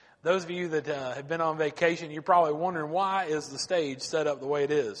Those of you that have been on vacation, you're probably wondering, why is the stage set up the way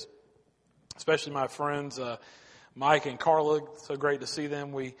it is? Especially my friends Mike and Carla. So great to see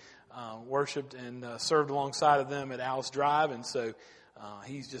them. We worshiped and served alongside of them at Alice Drive, and so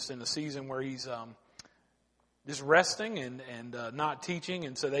he's just in a season where he's just resting and not teaching,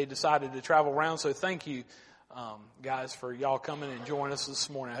 and so they decided to travel around. So thank you, guys, for y'all coming and joining us this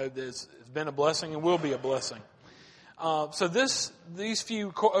morning. I hope this has been a blessing and will be a blessing. So these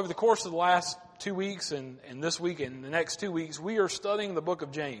few, over the course of the last 2 weeks and this week and the next 2 weeks, we are studying the book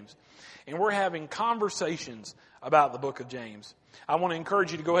of James. And we're having conversations about the book of James. I want to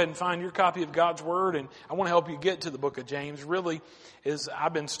encourage you to go ahead and find your copy of God's Word, and I want to help you get to the book of James. Really,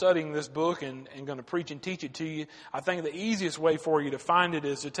 I've been studying this book and going to preach and teach it to you. I think the easiest way for you to find it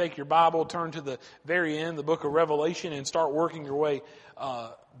is to take your Bible, turn to the very end, the book of Revelation, and start working your way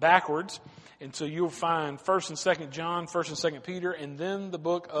backwards. And so you'll find 1st and 2nd John, 1st and 2nd Peter, and then the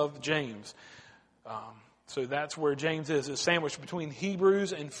book of James. So that's where James is. It's sandwiched between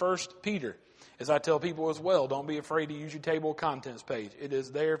Hebrews and 1st Peter. As I tell people as well, don't be afraid to use your table of contents page. It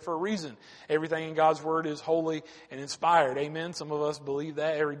is there for a reason. Everything in God's Word is holy and inspired. Amen. Some of us believe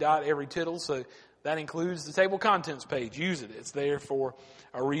that, every dot, every tittle. So that includes the table of contents page. Use it. It's there for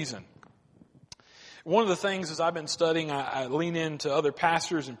a reason. One of the things as I've been studying, I lean into other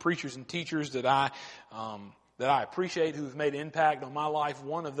pastors and preachers and teachers that I appreciate, who have made an impact on my life.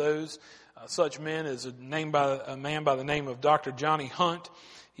 One of those such men is a man by the name of Dr. Johnny Hunt.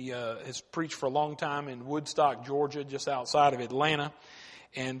 He has preached for a long time in Woodstock, Georgia, just outside of Atlanta.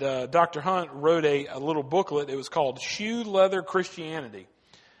 And Dr. Hunt wrote a little booklet. It was called Shoe Leather Christianity,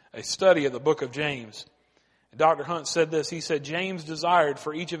 a study of the book of James. And Dr. Hunt said this. He said, James desired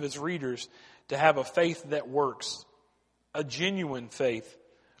for each of his readers to have a faith that works, a genuine faith,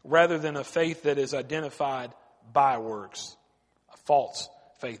 rather than a faith that is identified by works, a false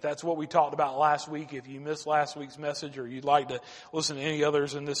faith. That's what we talked about last week. If you missed last week's message or you'd like to listen to any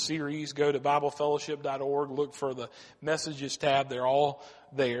others in this series, go to BibleFellowship.org, look for the Messages tab. They're all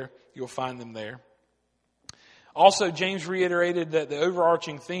there. You'll find them there. Also, James reiterated that the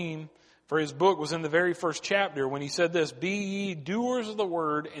overarching theme for his book was in the very first chapter when he said this, be ye doers of the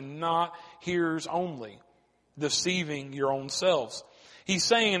word and not hearers only, deceiving your own selves. He's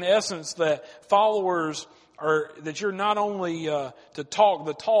saying in essence that followers are, that you're not only to talk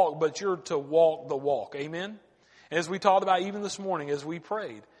the talk, but you're to walk the walk. Amen? As we talked about even this morning as we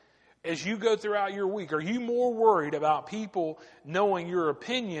prayed, as you go throughout your week, are you more worried about people knowing your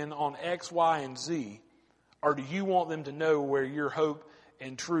opinion on X, Y, and Z? Or do you want them to know where your hope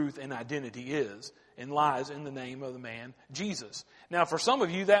and truth and identity is and lies in the name of the man Jesus? Now, for some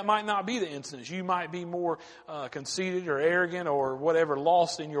of you, that might not be the instance. You might be more conceited or arrogant or whatever,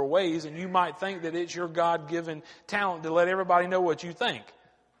 lost in your ways, and you might think that it's your God-given talent to let everybody know what you think.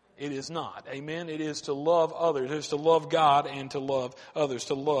 It is not. Amen? It is to love others. It is to love God and to love others,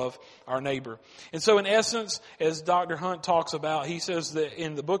 to love our neighbor. And so in essence, as Dr. Hunt talks about, he says that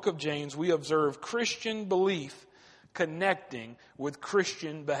in the book of James, we observe Christian belief connecting with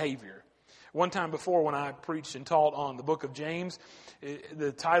Christian behavior. One time before when I preached and taught on the book of James,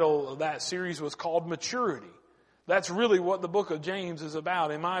 the title of that series was called Maturity. That's really what the book of James is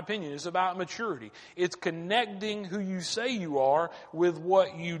about, in my opinion. It's about maturity. It's connecting who you say you are with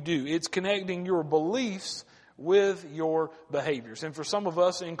what you do. It's connecting your beliefs with your behaviors. And for some of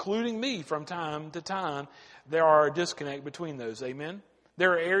us, including me from time to time, there are a disconnect between those. Amen?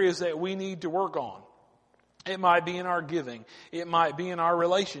 There are areas that we need to work on. It might be in our giving. It might be in our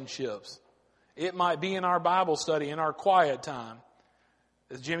relationships. It might be in our Bible study, in our quiet time.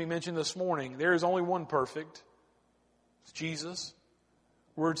 As Jimmy mentioned this morning, there is only one perfect. It's Jesus.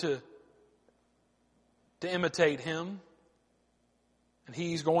 We're to imitate Him. And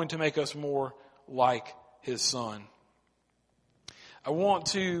He's going to make us more like His Son. I want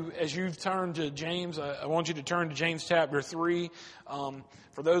to, as you've turned to James, I want you to turn to James chapter 3.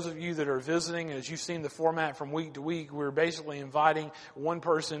 For those of you that are visiting, as you've seen the format from week to week, we're basically inviting one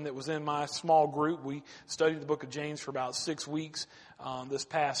person that was in my small group. We studied the book of James for about 6 weeks this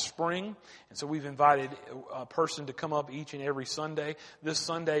past spring. And so we've invited a person to come up each and every Sunday. This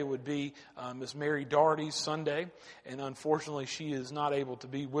Sunday would be Miss Mary Doherty's Sunday. And unfortunately, she is not able to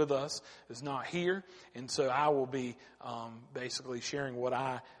be with us, is not here. And so I will be basically sharing what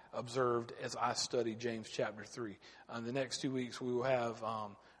I observed as I studied James chapter 3. The next 2 weeks we will have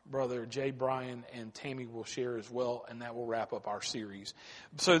Brother Jay Bryan and Tammy will share as well, and that will wrap up our series.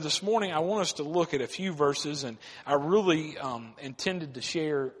 So this morning I want us to look at a few verses, and I really intended to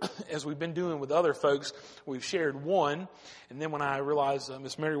share, as we've been doing with other folks, we've shared one, and then when I realized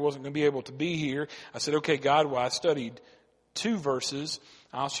Miss Mary wasn't going to be able to be here, I said, okay, God, well, I studied 2 verses.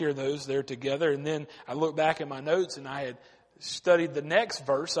 I'll share those there together. And then I look back at my notes and I had studied the next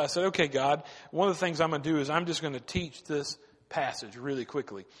verse. I said, okay, God, one of the things I'm going to do is I'm just going to teach this passage really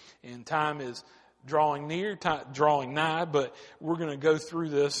quickly. And time is drawing nigh, but we're going to go through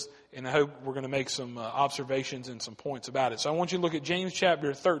this, and I hope we're going to make some observations and some points about it. So I want you to look at James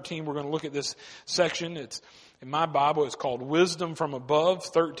chapter 13. We're going to look at this section. It's in my Bible. It's called Wisdom from Above,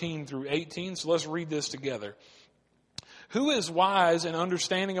 13 through 18. So let's read this together. Who is wise and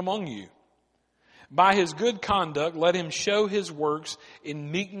understanding among you? By his good conduct, let him show his works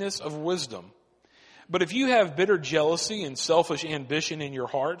in meekness of wisdom. But if you have bitter jealousy and selfish ambition in your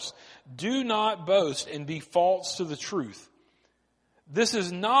hearts, do not boast and be false to the truth. This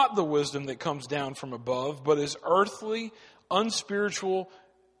is not the wisdom that comes down from above, but is earthly, unspiritual,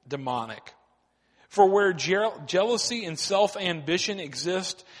 demonic. For where jealousy and self-ambition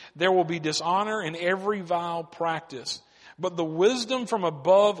exist, there will be dishonor in every vile practice. But the wisdom from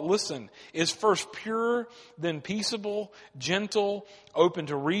above, listen, is first pure, then peaceable, gentle, open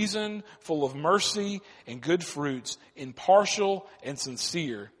to reason, full of mercy and good fruits, impartial and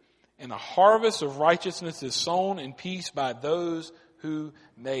sincere. And a harvest of righteousness is sown in peace by those who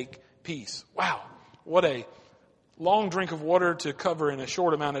make peace. Wow, what a long drink of water to cover in a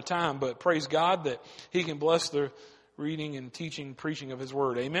short amount of time, but praise God that He can bless the reading and teaching, preaching of His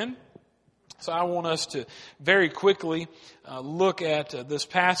Word. Amen? So I want us to very quickly look at this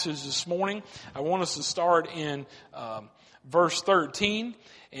passage this morning. I want us to start in verse 13,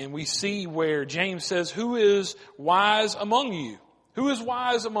 and we see where James says, who is wise among you? Who is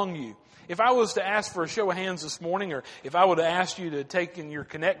wise among you? If I was to ask for a show of hands this morning, or if I would have asked you to take in your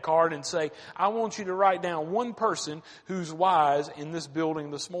Connect card and say, I want you to write down one person who's wise in this building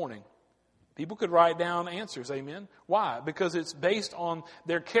this morning. People could write down answers, amen? Why? Because it's based on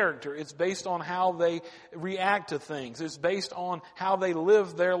their character. It's based on how they react to things. It's based on how they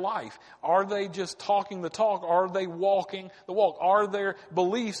live their life. Are they just talking the talk? Are they walking the walk? Are their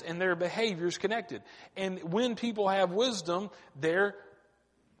beliefs and their behaviors connected? And when people have wisdom, their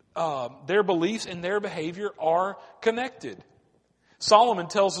beliefs and their behavior are connected. Solomon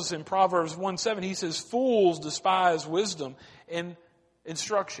tells us in Proverbs 1:7, he says, fools despise wisdom and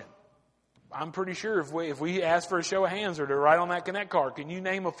instruction. I'm pretty sure if we ask for a show of hands or to write on that Connect card, can you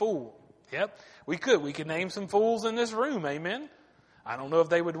name a fool? Yep, we could. We could name some fools in this room, amen? I don't know if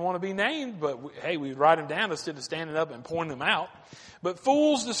they would want to be named, but we'd write them down instead of standing up and pointing them out. But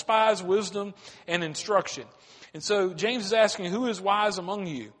fools despise wisdom and instruction. And so James is asking, who is wise among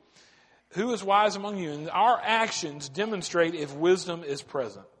you? Who is wise among you? And our actions demonstrate if wisdom is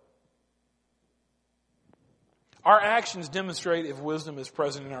present. Our actions demonstrate if wisdom is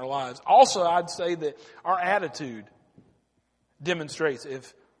present in our lives. Also, I'd say that our attitude demonstrates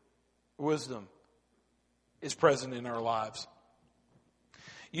if wisdom is present in our lives.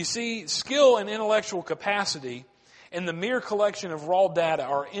 You see, skill and intellectual capacity and the mere collection of raw data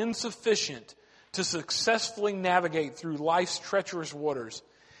are insufficient to successfully navigate through life's treacherous waters.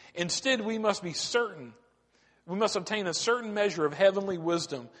 Instead, we must be certain. We must obtain a certain measure of heavenly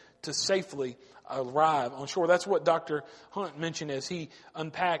wisdom to safely arrive on shore. That's what Dr. Hunt mentioned as he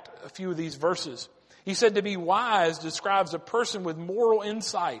unpacked a few of these verses. He said to be wise describes a person with moral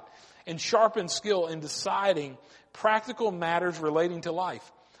insight and sharpened skill in deciding practical matters relating to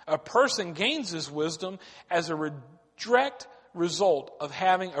life. A person gains this wisdom as a direct result of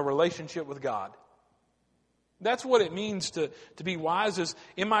having a relationship with God. That's what it means to be wise. Is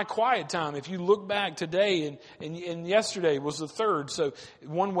in my quiet time, if you look back today and yesterday was the third. So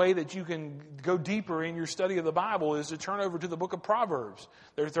one way that you can go deeper in your study of the Bible is to turn over to the book of Proverbs.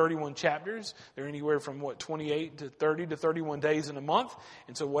 There are 31 chapters. They're anywhere from 28 to 30 to 31 days in a month.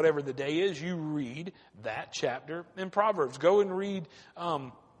 And so whatever the day is, you read that chapter in Proverbs. Go and read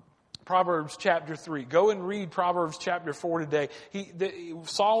Proverbs chapter 3. Go and read Proverbs chapter 4 today.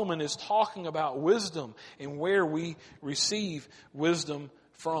 Solomon is talking about wisdom and where we receive wisdom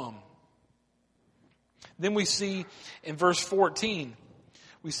from. Then we see in verse 14,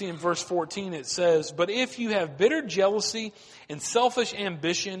 it says, but if you have bitter jealousy and selfish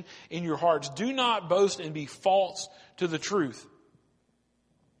ambition in your hearts, do not boast and be false to the truth.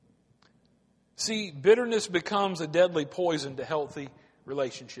 See, bitterness becomes a deadly poison to healthy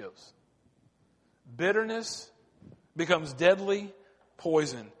relationships. Bitterness becomes deadly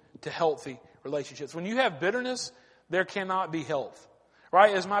poison to healthy relationships. When you have bitterness, there cannot be health.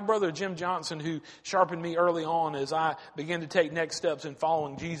 Right? As my brother Jim Johnson, who sharpened me early on as I began to take next steps in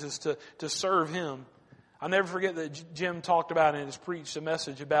following Jesus to serve Him, I'll never forget that Jim talked about and has preached a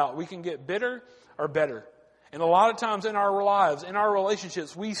message about we can get bitter or better. And a lot of times in our lives, in our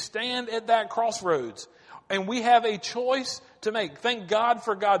relationships, we stand at that crossroads. And we have a choice to make. Thank God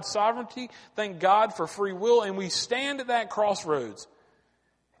for God's sovereignty. Thank God for free will. And we stand at that crossroads.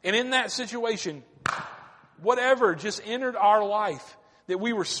 And in that situation, whatever just entered our life, that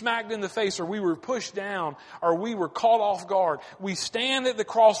we were smacked in the face or we were pushed down or we were caught off guard, we stand at the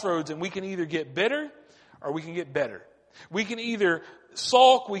crossroads and we can either get bitter or we can get better. We can either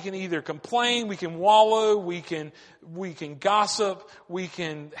sulk, we can either complain, we can wallow, we can gossip, we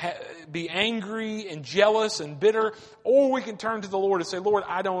can be angry and jealous and bitter, or we can turn to the Lord and say, Lord,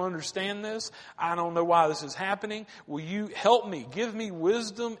 I don't understand this. I don't know why this is happening. Will you help me? Give me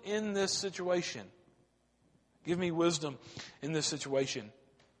wisdom in this situation. Give me wisdom in this situation.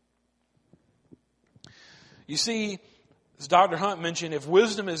 You see, as Dr. Hunt mentioned, if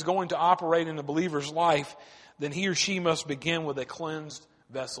wisdom is going to operate in a believer's life, then he or she must begin with a cleansed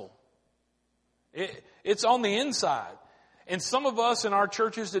vessel. It's on the inside. And some of us in our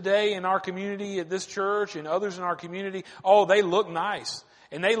churches today, in our community, at this church, and others in our community, they look nice.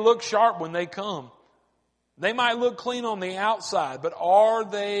 And they look sharp when they come. They might look clean on the outside, but are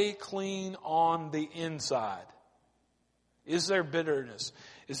they clean on the inside? Is there bitterness?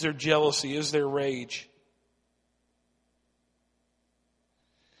 Is there jealousy? Is there rage?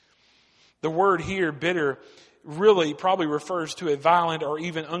 The word here, bitter, really probably refers to a violent or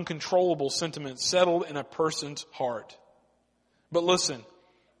even uncontrollable sentiment settled in a person's heart. But listen,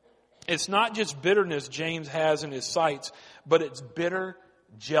 it's not just bitterness James has in his sights, but it's bitter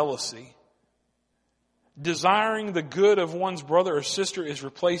jealousy. Desiring the good of one's brother or sister is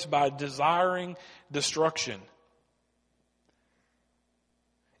replaced by desiring destruction.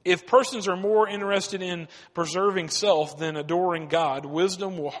 If persons are more interested in preserving self than adoring God,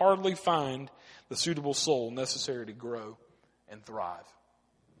 wisdom will hardly find the suitable soul necessary to grow and thrive.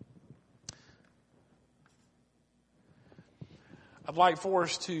 I'd like for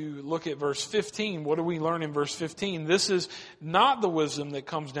us to look at verse 15. What do we learn in verse 15? This is not the wisdom that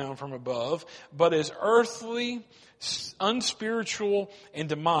comes down from above, but is earthly, unspiritual, and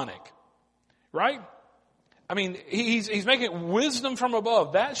demonic. Right? I mean, he's making wisdom from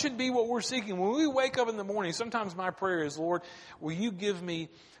above. That should be what we're seeking. When we wake up in the morning, sometimes my prayer is, Lord, will you give me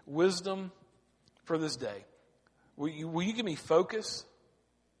wisdom for this day? Will you give me focus?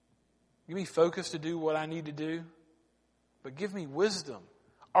 Give me focus to do what I need to do? But give me wisdom.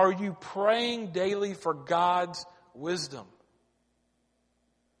 Are you praying daily for God's wisdom?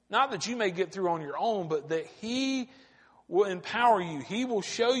 Not that you may get through on your own, but that He will empower you. He will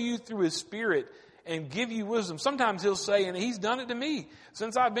show you through His Spirit and give you wisdom. Sometimes He'll say, and He's done it to me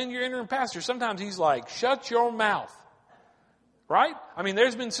since I've been your interim pastor, sometimes He's like, shut your mouth. Right? I mean,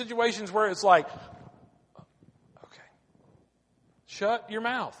 there's been situations where it's like, okay, shut your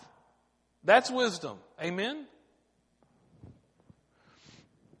mouth. That's wisdom. Amen?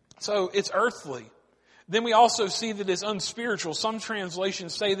 So it's earthly. Then we also see that it's unspiritual. Some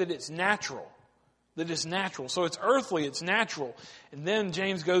translations say that it's natural. That it's natural. So it's earthly, it's natural. And then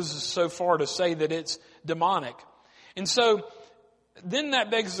James goes so far to say that it's demonic. And so then that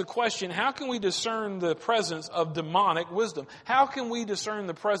begs the question, how can we discern the presence of demonic wisdom? How can we discern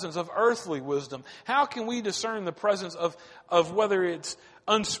the presence of earthly wisdom? How can we discern the presence of whether it's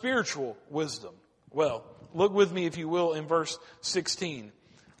unspiritual wisdom? Well, look with me, if you will, in verse 16.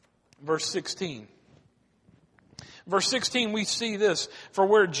 Verse 16. Verse 16, we see this. For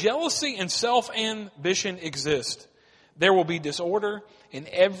where jealousy and self-ambition exist, there will be disorder in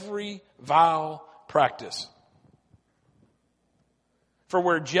every vile practice. For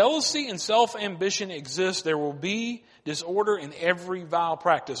where jealousy and self-ambition exist, there will be disorder in every vile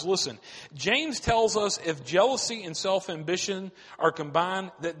practice. Listen, James tells us if jealousy and self-ambition are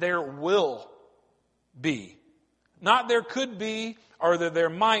combined, that there will be. Not there could be, or that there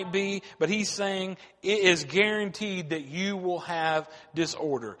might be, but he's saying it is guaranteed that you will have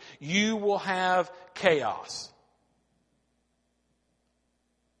disorder. You will have chaos.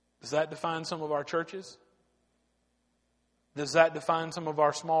 Does that define some of our churches? Does that define some of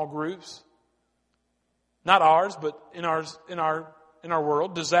our small groups? Not ours, but in our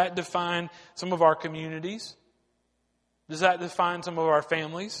world. Does that define some of our communities? Does that define some of our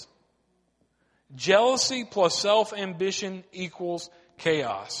families? Jealousy plus self-ambition equals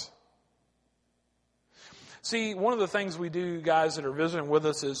chaos. See, one of the things we do, guys that are visiting with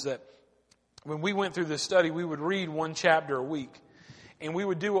us, is that when we went through this study, we would read one chapter a week. And we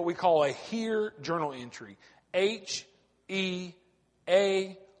would do what we call a HEAR journal entry. HEAR.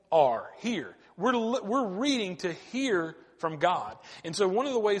 Hear. We're reading to hear from God. And so one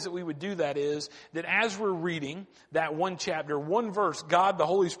of the ways that we would do that is that as we're reading that one chapter, one verse, God, the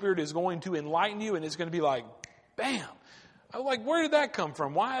Holy Spirit, is going to enlighten you, and it's going to be like, bam. I'm like, where did that come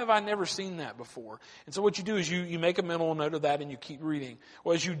from? Why have I never seen that before? And so what you do is you make a mental note of that and you keep reading.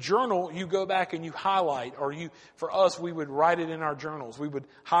 Well, as you journal, you go back and you highlight, or for us, we would write it in our journals. We would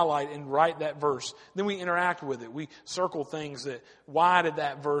highlight and write that verse. Then we interact with it. We circle things that, why did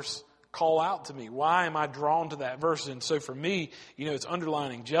that verse call out to me? Why am I drawn to that verse? And so for me, it's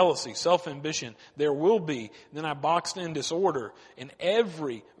underlining jealousy, self-ambition. There will be. Then I boxed in disorder and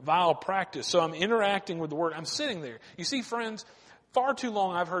every vile practice. So I'm interacting with the Word. I'm sitting there. You see, friends, far too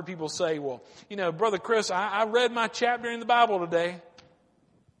long I've heard people say, well, Brother Chris, I read my chapter in the Bible today.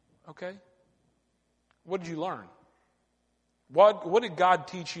 Okay. What did you learn? What did God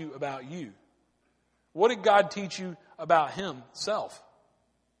teach you about you? What did God teach you about Himself?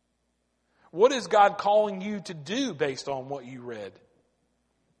 What is God calling you to do based on what you read?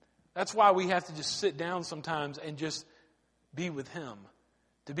 That's why we have to just sit down sometimes and just be with Him,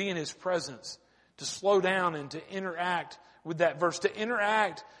 to be in His presence, to slow down and to interact with that verse, to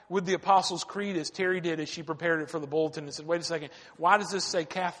interact with the Apostles' Creed as Terry did as she prepared it for the bulletin and said, wait a second, why does this say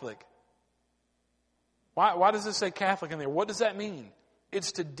Catholic? Why does this say Catholic in there? What does that mean?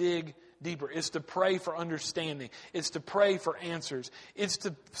 It's to dig deeper. It's to pray for understanding. It's to pray for answers.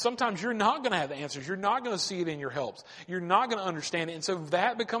 Sometimes you're not going to have the answers. You're not going to see it in your helps. You're not going to understand it. And so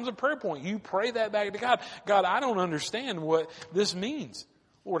that becomes a prayer point. You pray that back to God. God, I don't understand what this means.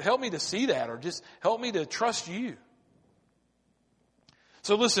 Lord, help me to see that, or just help me to trust you.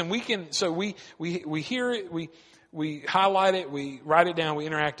 So listen, we hear it, we highlight it, we write it down, we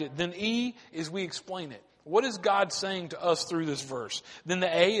interact it. Then E is we explain it. What is God saying to us through this verse? Then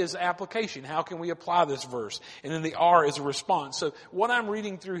the A is application. How can we apply this verse? And then the R is a response. So what I'm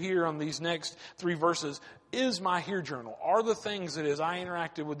reading through here on these next 3 verses is my Hear Journal. Are the things that as I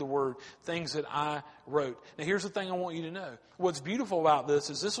interacted with the Word, things that I wrote. Now here's the thing I want you to know. What's beautiful about this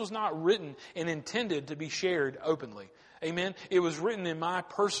is this was not written and intended to be shared openly. Amen? It was written in my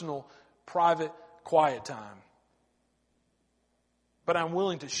personal, private, quiet time. But I'm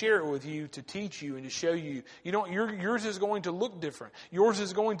willing to share it with you, to teach you and to show you. Yours is going to look different. Yours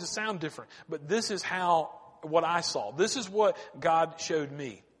is going to sound different. But this is what I saw. This is what God showed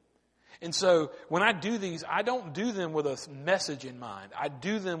me. And so when I do these, I don't do them with a message in mind. I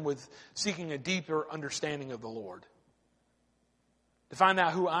do them with seeking a deeper understanding of the Lord. To find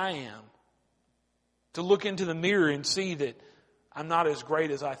out who I am. To look into the mirror and see that I'm not as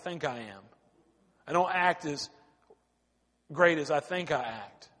great as I think I am. I don't act as great as I think I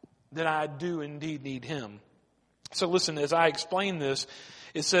act, that I do indeed need Him. So listen, as I explain this,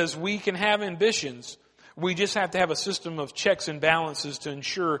 it says we can have ambitions. We just have to have a system of checks and balances to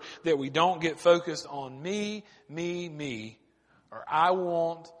ensure that we don't get focused on me, or I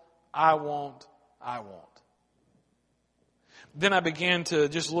want. Then I began to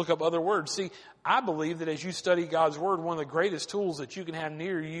just look up other words. See, I believe that as you study God's Word, one of the greatest tools that you can have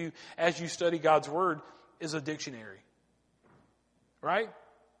near you as you study God's Word is a dictionary. Right?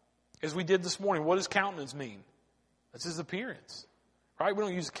 As we did this morning, what does countenance mean? That's His appearance. Right? We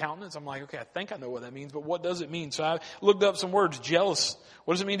don't use countenance. I'm like, okay, I think I know what that means, but what does it mean? So I looked up some words. Jealous.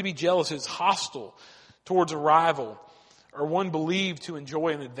 What does it mean to be jealous? It's hostile towards a rival or one believed to enjoy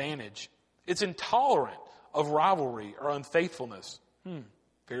an advantage. It's intolerant of rivalry or unfaithfulness.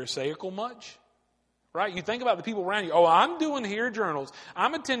 Pharisaical much? Right? You think about the people around you. Oh, I'm doing Hear Journals.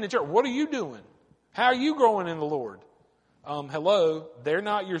 I'm attending church. What are you doing? How are you growing in the Lord? Hello, they're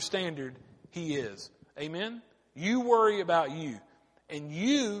not your standard. He is. Amen? You worry about you. And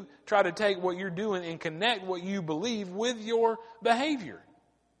you try to take what you're doing and connect what you believe with your behavior.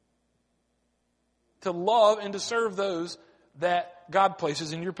 To love and to serve those that God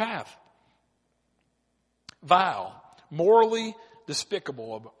places in your path. Vile, morally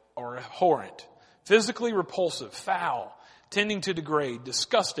despicable or abhorrent, physically repulsive, foul, tending to degrade,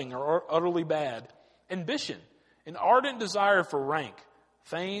 disgusting or utterly bad. Ambition. An ardent desire for rank,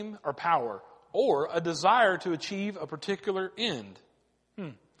 fame, or power, or a desire to achieve a particular end.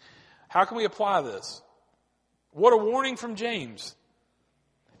 How can we apply this? What a warning from James.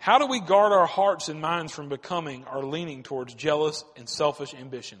 How do we guard our hearts and minds from becoming or leaning towards jealous and selfish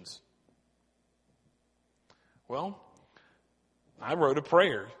ambitions? Well, I wrote a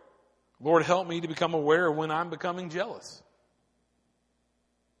prayer. Lord, help me to become aware of when I'm becoming jealous.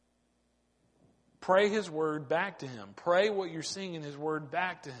 Pray His Word back to Him. Pray what you're seeing in His Word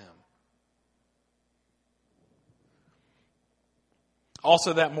back to Him.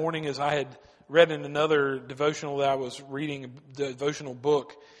 Also that morning, as I had read in another devotional that I was reading, a devotional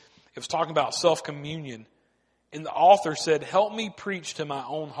book, it was talking about self-communion. And the author said, help me preach to my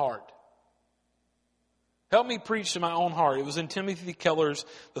own heart. Help me preach to my own heart. It was in Timothy Keller's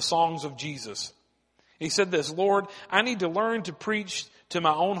The Songs of Jesus. He said this, Lord, I need to learn to preach to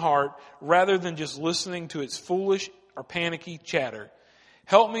my own heart rather than just listening to its foolish or panicky chatter.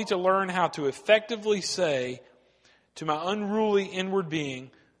 Help me to learn how to effectively say to my unruly inward being,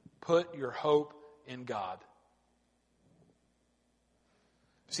 put your hope in God.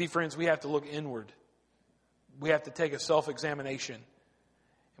 See, friends, we have to look inward. We have to take a self-examination.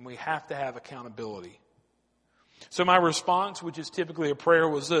 And we have to have accountability. So my response, which is typically a prayer,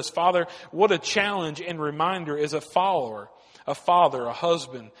 was this: Father, what a challenge and reminder as a follower, a father, a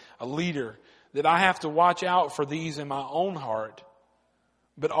husband, a leader, that I have to watch out for these in my own heart,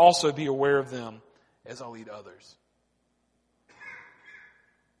 but also be aware of them as I lead others.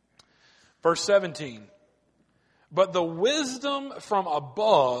 Verse 17. But the wisdom from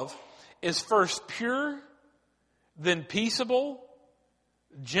above is first pure, then peaceable,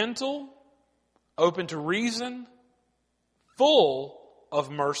 gentle, open to reason, full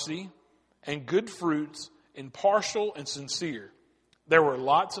of mercy and good fruits, impartial and sincere. There were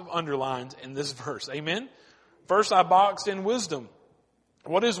lots of underlines in this verse. Amen? First, I boxed in wisdom.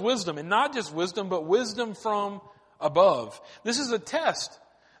 What is wisdom? And not just wisdom, but wisdom from above. This is a test.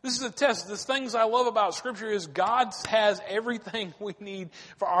 This is a test. The things I love about Scripture is God has everything we need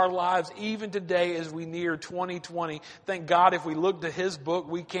for our lives, even today as we near 2020. Thank God if we look to His book,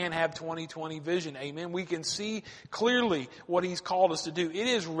 we can have 2020 vision. Amen. We can see clearly what He's called us to do. It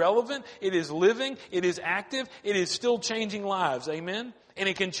is relevant. It is living. It is active. It is still changing lives. Amen. And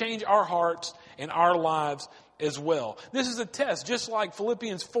it can change our hearts and our lives as well. This is a test, just like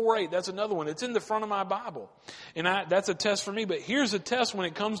Philippians 4:8. That's another one. It's in the front of my Bible. And that's a test for me. But here's a test when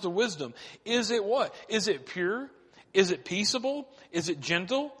it comes to wisdom. Is it what? Is it pure? Is it peaceable? Is it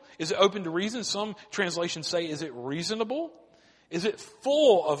gentle? Is it open to reason? Some translations say, is it reasonable? Is it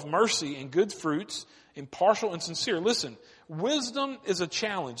full of mercy and good fruits, impartial and sincere? Listen, wisdom is a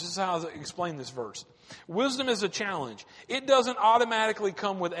challenge. This is how I explain this verse. Wisdom is a challenge. It doesn't automatically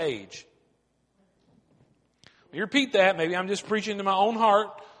come with age. You repeat that. Maybe I'm just preaching to my own heart.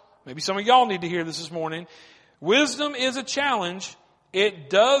 Maybe some of y'all need to hear this morning. Wisdom is a challenge. It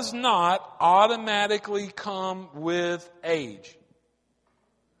does not automatically come with age.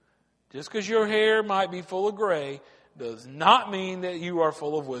 Just because your hair might be full of gray does not mean that you are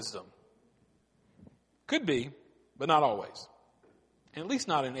full of wisdom. Could be, but not always. And at least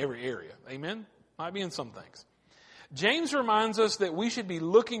not in every area. Amen? Might be in some things. James reminds us that we should be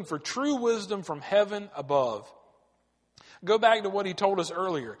looking for true wisdom from heaven above. Go back to what he told us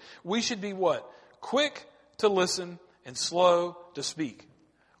earlier. We should be what? Quick to listen and slow to speak.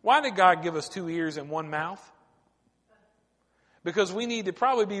 Why did God give us 2 ears and 1 mouth? Because we need to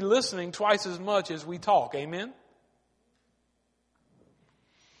probably be listening twice as much as we talk. Amen?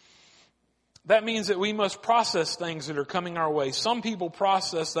 That means that we must process things that are coming our way. Some people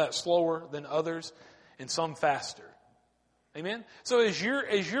process that slower than others, and some faster. Amen? So as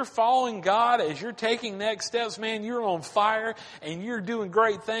you're following God, as you're taking next steps, man, you're on fire and you're doing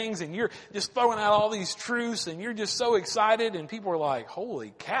great things and you're just throwing out all these truths and you're just so excited and people are like,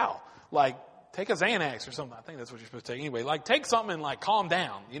 holy cow, like take a Xanax or something. I think that's what you're supposed to take anyway. Like take something and like calm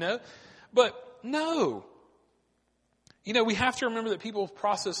down, you know? But no. You know, we have to remember that people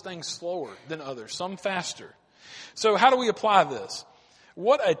process things slower than others, some faster. So how do we apply this?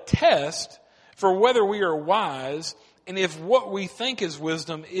 What a test for whether we are wise and if what we think is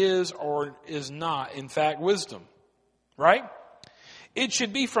wisdom is or is not, in fact, wisdom. Right? It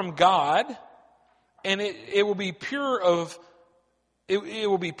should be from God, and it will be pure of, it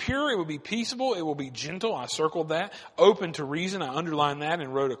will be pure, it will be peaceable, it will be gentle, I circled that, open to reason, I underlined that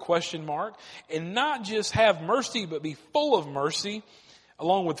and wrote a question mark, and not just have mercy, but be full of mercy,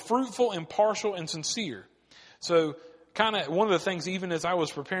 along with fruitful, impartial, and sincere. So, kind of one of the things, even as I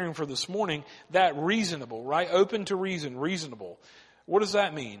was preparing for this morning, that reasonable, right? Open to reason, reasonable. What does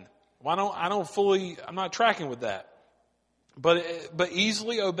that mean? Well, I'm not tracking with that. But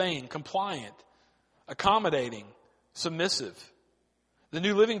easily obeying, compliant, accommodating, submissive. The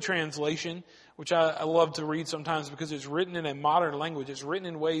New Living Translation, which I love to read sometimes because it's written in a modern language. It's written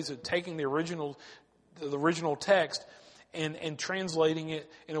in ways of taking the original text and translating it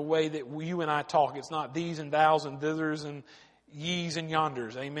in a way that you and I talk. It's not these and thous and thithers and ye's and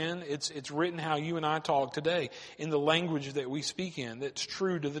yonders. Amen? It's written how you and I talk today in the language that we speak in that's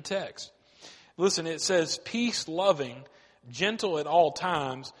true to the text. Listen, it says peace-loving, gentle at all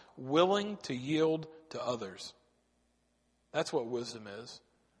times, willing to yield to others. That's what wisdom is.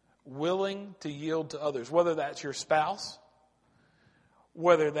 Willing to yield to others. Whether that's your spouse,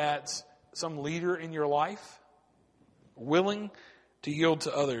 whether that's some leader in your life, willing to yield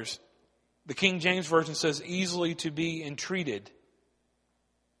to others. The King James Version says easily to be entreated.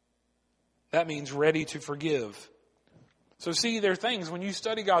 That means ready to forgive. So see, there are things when you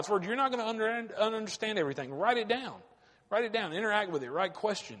study God's Word, you're not going to understand everything. Write it down. Write it down. Interact with it. Write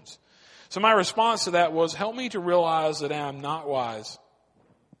questions. So my response to that was, help me to realize that I am not wise,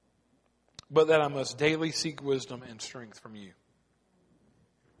 but that I must daily seek wisdom and strength from you.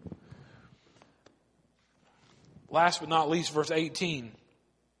 Last but not least, verse 18.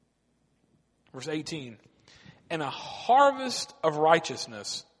 Verse 18. And a harvest of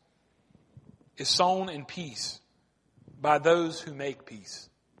righteousness is sown in peace by those who make peace.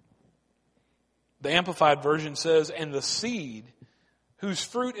 The Amplified Version says, and the seed whose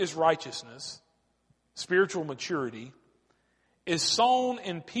fruit is righteousness, spiritual maturity, is sown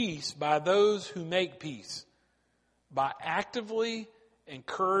in peace by those who make peace, by actively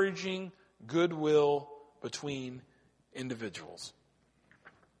encouraging goodwill between individuals.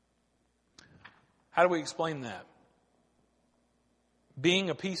 How do we explain that? Being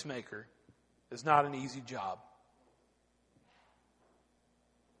a peacemaker is not an easy job.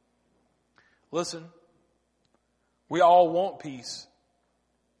 Listen, we all want peace,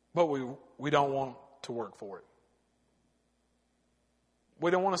 but we don't want to work for it.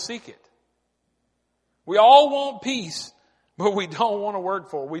 We don't want to seek it. We all want peace, but we don't want to work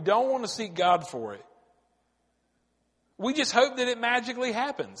for it. We don't want to seek God for it. We just hope that it magically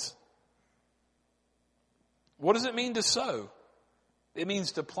happens. What does it mean to sow? It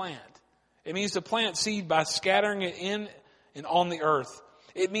means to plant. It means to plant seed by scattering it in and on the earth.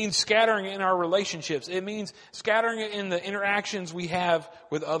 It means scattering it in our relationships. It means scattering it in the interactions we have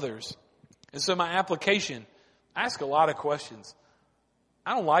with others. And so my application, I ask a lot of questions.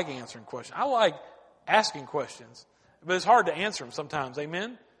 I don't like answering questions. I like asking questions, but it's hard to answer them sometimes.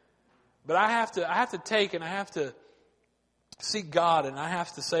 Amen? But I have to seek God, and I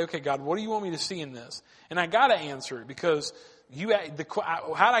have to say, okay, God, what do you want me to see in this? And I got to answer it because how did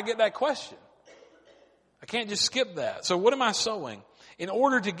I get that question? I can't just skip that. So what am I sowing? In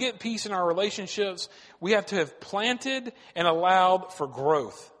order to get peace in our relationships, we have to have planted and allowed for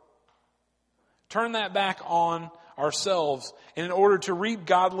growth. Turn that back on ourselves. And in order to reap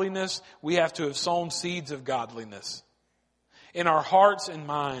godliness, we have to have sown seeds of godliness in our hearts and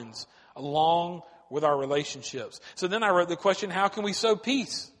minds, along with our relationships. So then I wrote the question, how can we sow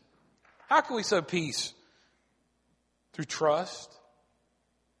peace? How can we sow peace? Through trust,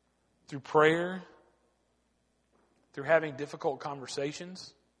 through prayer, through having difficult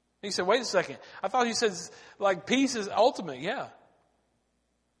conversations. And he said, wait a second. I thought he said, like, peace is ultimate. Yeah.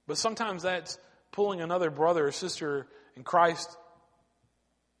 But sometimes that's pulling another brother or sister in Christ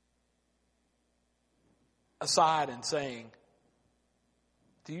aside and saying,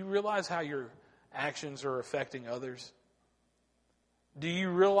 do you realize how your actions are affecting others? Do you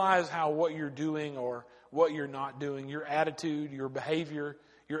realize how what you're doing or what you're not doing, your attitude, your behavior,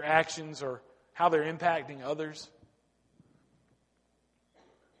 your actions, or how they're impacting others?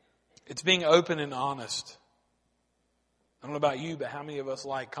 It's being open and honest. I don't know about you, but how many of us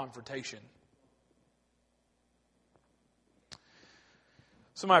like confrontation?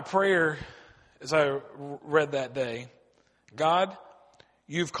 So my prayer, as I read that day, God,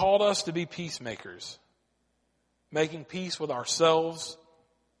 you've called us to be peacemakers, making peace with ourselves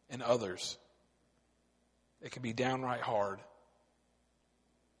and others. It can be downright hard.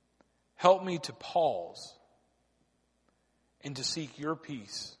 Help me to pause and to seek your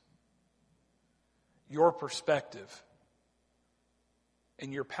peace, your perspective,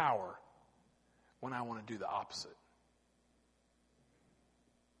 and your power when I want to do the opposite.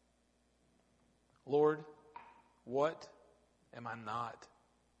 Lord, what am I not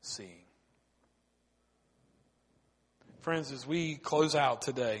seeing? Friends, as we close out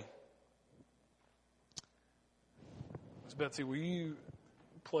today, Ms. Betsy, will you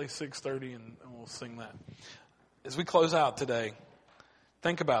play 6:30 and we'll sing that? As we close out today,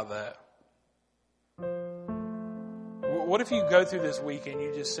 think about that. What if you go through this week and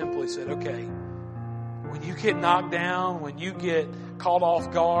you just simply said, okay, when you get knocked down, when you get caught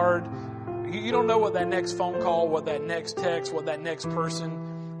off guard, you don't know what that next phone call, what that next text, what that next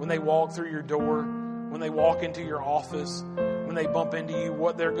person, when they walk through your door, when they walk into your office, when they bump into you,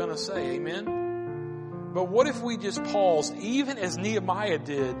 what they're going to say. Amen? But what if we just paused, even as Nehemiah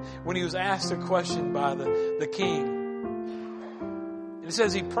did when he was asked a question by the king? And it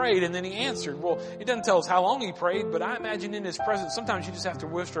says he prayed and then he answered. Well, it doesn't tell us how long he prayed, but I imagine in his presence, sometimes you just have to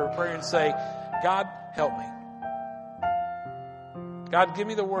whisper a prayer and say, God, help me. God, give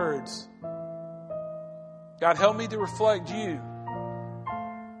me the words. God, help me to reflect you.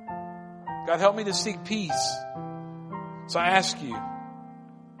 God, help me to seek peace. So I ask you,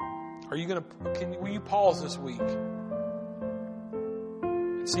 will you pause this week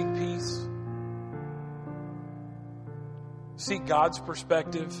and seek peace? seek God's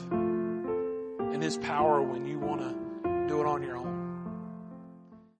perspective and His power when you want to do it on your own.